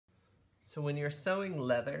So when you're sewing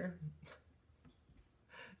leather,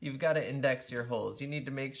 you've got to index your holes. You need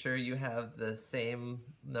to make sure you have the same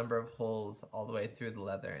number of holes all the way through the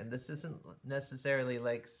leather. And this isn't necessarily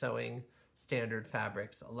like sewing standard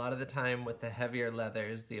fabrics. A lot of the time with the heavier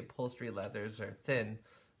leathers, the upholstery leathers are thin,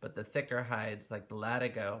 but the thicker hides like the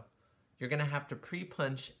latigo, you're going to have to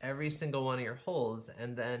pre-punch every single one of your holes,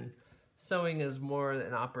 and then sewing is more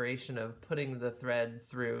an operation of putting the thread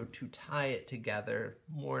through to tie it together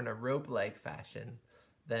more in a rope-like fashion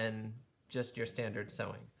than just your standard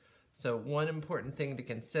sewing. So one important thing to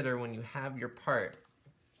consider when you have your part,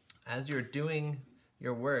 as you're doing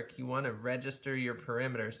your work, you want to register your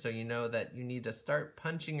perimeter so you know that you need to start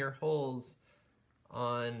punching your holes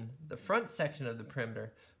on the front section of the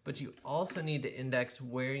perimeter, but you also need to index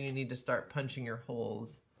where you need to start punching your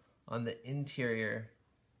holes on the interior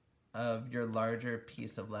of your larger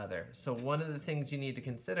piece of leather. So one of the things you need to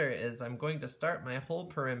consider is I'm going to start my whole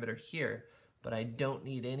perimeter here, but I don't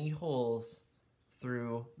need any holes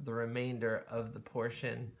through the remainder of the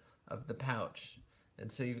portion of the pouch. And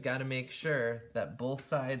so you've got to make sure that both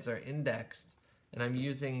sides are indexed, and I'm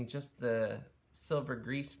using just the silver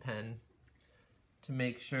grease pen to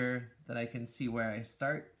make sure that I can see where I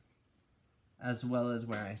start as well as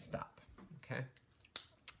where I stop. Okay,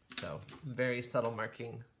 so very subtle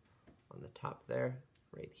marking on the top there,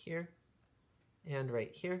 right here, and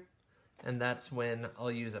right here. And that's when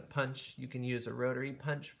I'll use a punch. You can use a rotary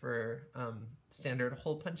punch for standard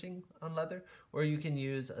hole punching on leather, or you can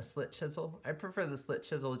use a slit chisel. I prefer the slit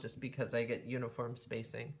chisel just because I get uniform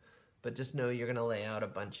spacing, but just know you're gonna lay out a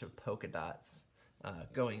bunch of polka dots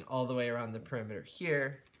going all the way around the perimeter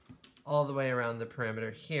here, all the way around the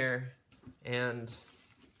perimeter here, and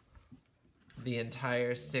the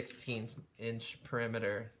entire 16-inch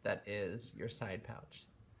perimeter that is your side pouch,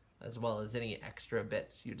 as well as any extra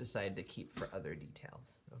bits you decide to keep for other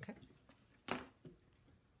details, okay?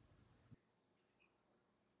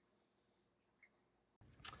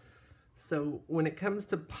 So when it comes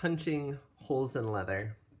to punching holes in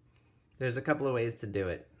leather, there's a couple of ways to do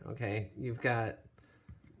it, okay? You've got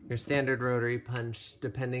your standard rotary punch.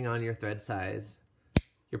 Depending on your thread size,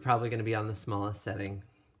 you're probably going to be on the smallest setting.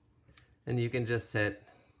 And you can just sit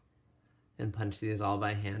and punch these all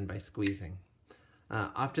by hand by squeezing.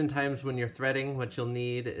 Oftentimes when you're threading, what you'll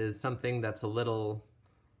need is something that's a little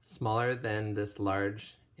smaller than this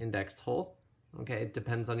large indexed hole. Okay, it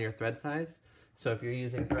depends on your thread size. So if you're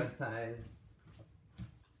using thread size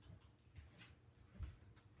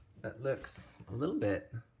that looks a little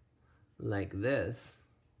bit like this,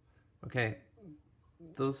 okay,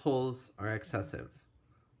 those holes are excessive.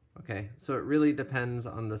 Okay, so it really depends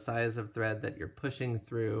on the size of thread that you're pushing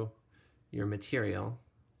through your material,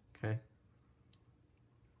 okay?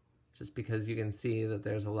 Just because you can see that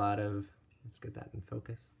there's a lot of, let's get that in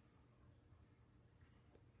focus.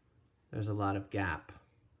 There's a lot of gap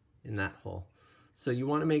in that hole. So you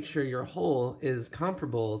want to make sure your hole is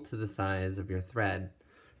comparable to the size of your thread,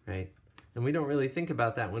 right? And we don't really think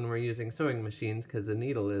about that when we're using sewing machines because the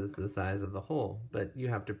needle is the size of the hole, but you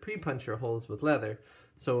have to pre-punch your holes with leather.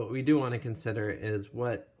 So what we do want to consider is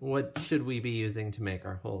what should we be using to make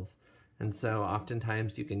our holes? And so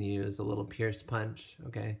oftentimes you can use a little pierce punch,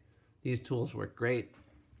 okay? These tools work great.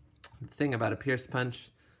 The thing about a pierce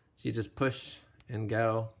punch is you just push and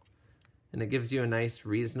go, and it gives you a nice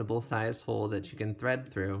reasonable size hole that you can thread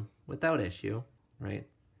through without issue, right?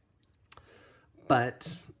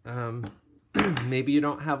 But maybe you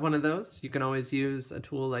don't have one of those. You can always use a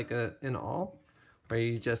tool like an awl, where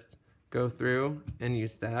you just go through and you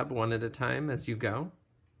stab one at a time as you go.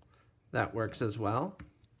 That works as well.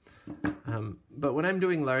 But when I'm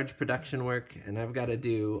doing large production work and I've got to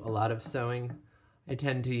do a lot of sewing, I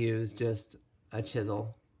tend to use just a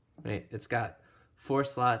chisel, right? It's got 4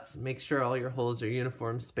 slots. Make sure all your holes are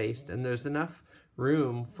uniform spaced, and there's enough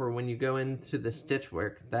room for when you go into the stitch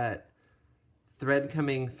work that thread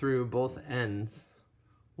coming through both ends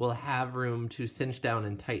will have room to cinch down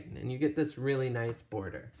and tighten, and you get this really nice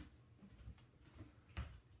border.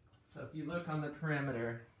 So if you look on the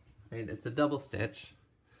perimeter, right, it's a double stitch,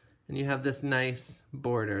 and you have this nice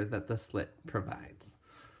border that the slit provides.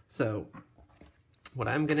 So what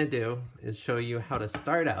I'm going to do is show you how to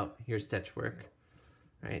start out your stitch work,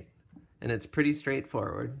 right? And it's pretty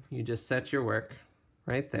straightforward. You just set your work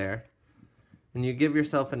right there, and you give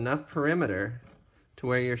yourself enough perimeter to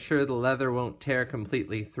where you're sure the leather won't tear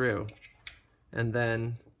completely through. And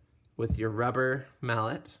then with your rubber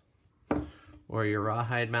mallet, or your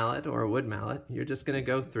rawhide mallet, or a wood mallet, you're just going to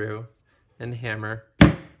go through and hammer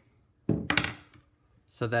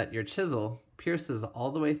so that your chisel pierces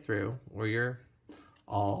all the way through, or your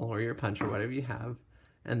awl, or your punch, or whatever you have,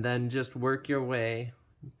 and then just work your way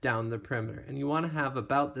down the perimeter. And you want to have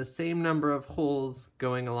about the same number of holes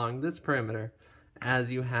going along this perimeter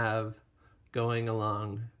as you have going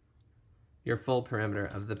along your full perimeter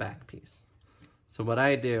of the back piece. So what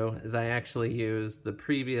I do is I actually use the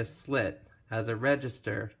previous slit as a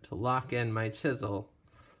register to lock in my chisel.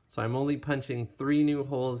 So I'm only punching 3 new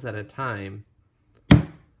holes at a time,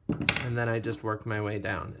 and then I just work my way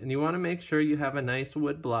down. And you want to make sure you have a nice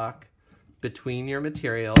wood block between your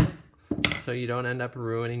material so you don't end up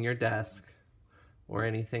ruining your desk or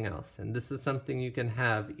anything else. And this is something you can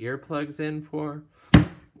have earplugs in for,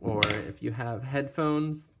 or if you have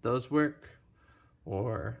headphones, those work,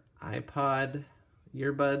 or iPod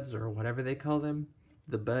earbuds, or whatever they call them,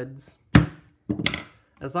 the buds.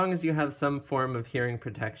 As long as you have some form of hearing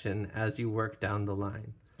protection as you work down the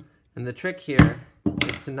line. And the trick here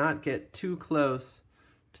is to not get too close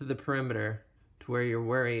to the perimeter to where you're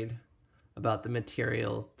worried about the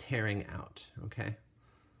material tearing out, okay?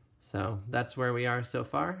 So that's where we are so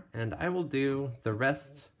far, and I will do the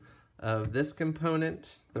rest of this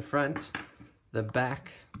component, the front, the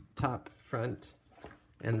back, top, front,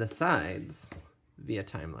 and the sides via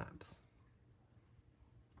time lapse.